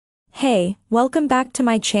Hey, welcome back to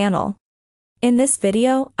my channel. In this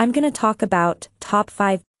video, I'm gonna talk about top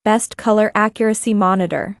 5 best color accuracy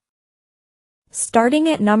monitor. Starting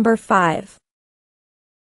at number 5.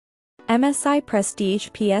 MSI Prestige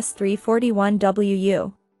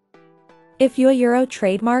PS341WU. If you a Euro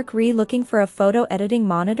trademark looking for a photo editing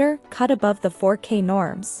monitor cut above the 4K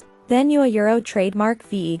norms, then you a Euro trademark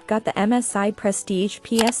VE got the MSI Prestige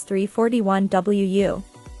PS341WU.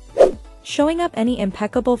 Showing up any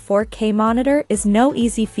impeccable 4K monitor is no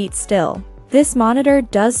easy feat still. This monitor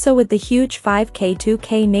does so with the huge 5K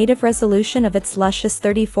 2K native resolution of its luscious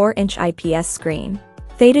 34-inch IPS screen.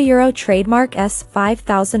 Theta Euro trademark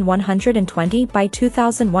S5120 by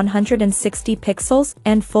 2160 pixels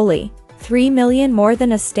and fully 3 million more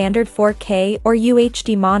than a standard 4K or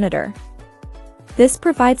UHD monitor. This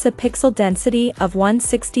provides a pixel density of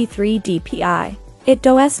 163 dpi. It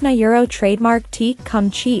does na Euro trademark T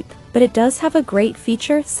come cheap, but it does have a great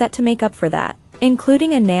feature set to make up for that,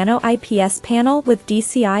 including a nano IPS panel with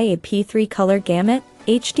DCI AP3 color gamut,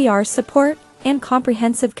 HDR support, and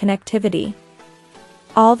comprehensive connectivity.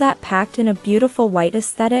 All that packed in a beautiful white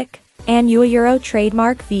aesthetic, and you a Euro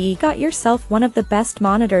trademark VE got yourself one of the best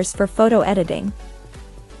monitors for photo editing.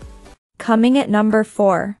 Coming at number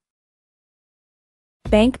 4.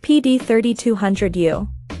 BenQ PD3200U.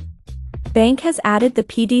 BenQ has added the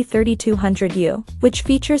PD3200U, which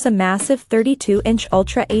features a massive 32-inch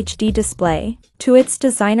Ultra HD display, to its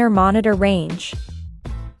designer monitor range.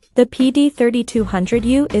 The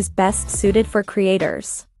PD3200U is best suited for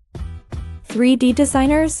creators. 3D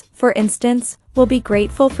designers, for instance, will be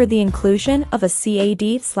grateful for the inclusion of a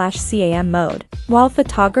CAD/CAM mode, while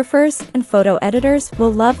photographers and photo editors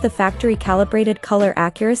will love the factory-calibrated color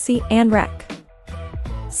accuracy and Rec.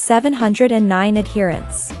 709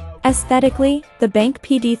 adherence. Aesthetically, the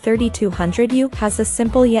BenQ PD3200U has a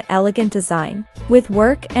simple yet elegant design, with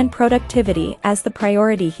work and productivity as the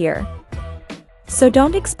priority here. So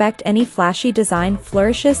don't expect any flashy design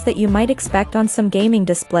flourishes that you might expect on some gaming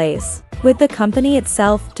displays, with the company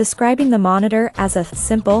itself describing the monitor as a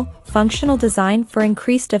simple, functional design for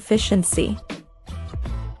increased efficiency.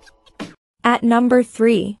 At number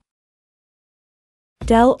 3.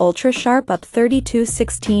 Dell UltraSharp Up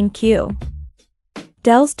 3216Q.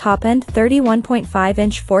 Dell's top-end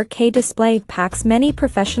 31.5-inch 4K display packs many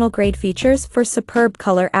professional-grade features for superb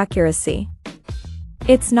color accuracy.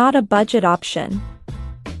 It's not a budget option.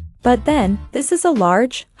 But then, this is a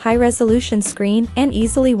large, high-resolution screen and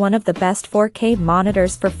easily one of the best 4K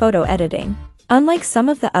monitors for photo editing. Unlike some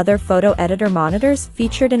of the other photo editor monitors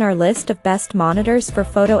featured in our list of best monitors for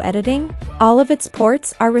photo editing, all of its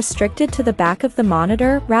ports are restricted to the back of the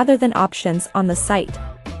monitor rather than options on the site.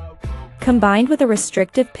 Combined with a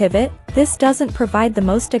restrictive pivot, this doesn't provide the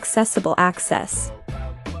most accessible access.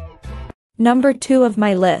 Number 2 of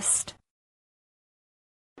my list.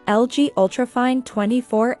 LG UltraFine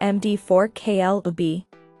 24MD 4K LB.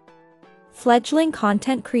 Fledgling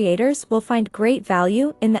content creators will find great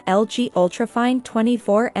value in the LG UltraFine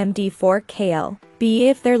 24MD 4K LB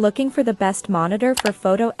if they're looking for the best monitor for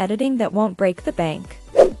photo editing that won't break the bank.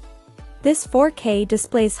 This 4K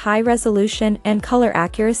displays high resolution and color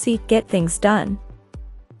accuracy get things done.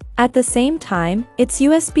 At the same time, its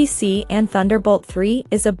USB-C and Thunderbolt 3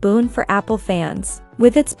 is a boon for Apple fans,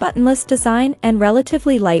 with its buttonless design and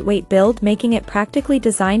relatively lightweight build making it practically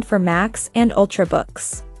designed for Macs and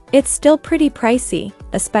Ultrabooks. It's still pretty pricey,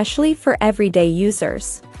 especially for everyday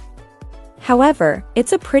users. However,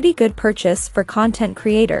 it's a pretty good purchase for content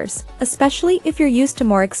creators, especially if you're used to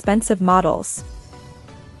more expensive models.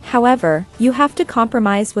 However, you have to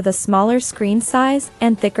compromise with a smaller screen size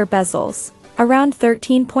and thicker bezels, around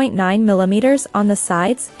 13.9mm on the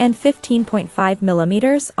sides and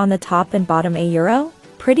 15.5mm on the top and bottom. A Euro,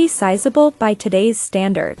 pretty sizable by today's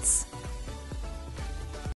standards.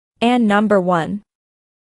 And number 1.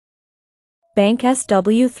 BenQ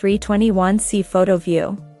SW321C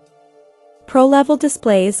PhotoVue. Pro-level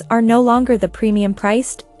displays are no longer the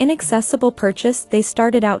premium-priced, inaccessible purchase they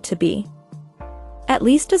started out to be. At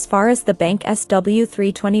least as far as the BenQ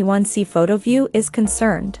SW321C PhotoVue is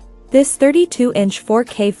concerned. This 32-inch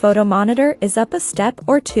 4K photo monitor is up a step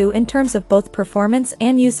or two in terms of both performance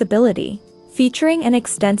and usability, featuring an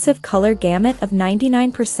extensive color gamut of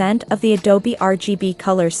 99% of the Adobe RGB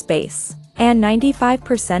color space, and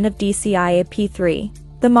 95% of DCI AP3.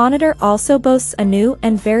 The monitor also boasts a new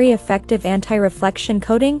and very effective anti-reflection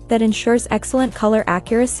coating that ensures excellent color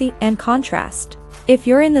accuracy and contrast. If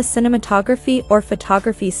you're in the cinematography or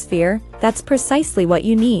photography sphere, that's precisely what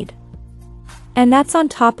you need. And that's on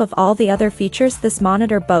top of all the other features this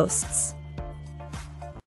monitor boasts.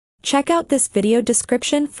 Check out this video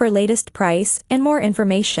description for latest price and more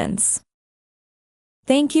informations.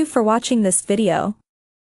 Thank you for watching this video.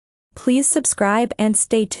 Please subscribe and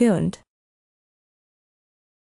stay tuned.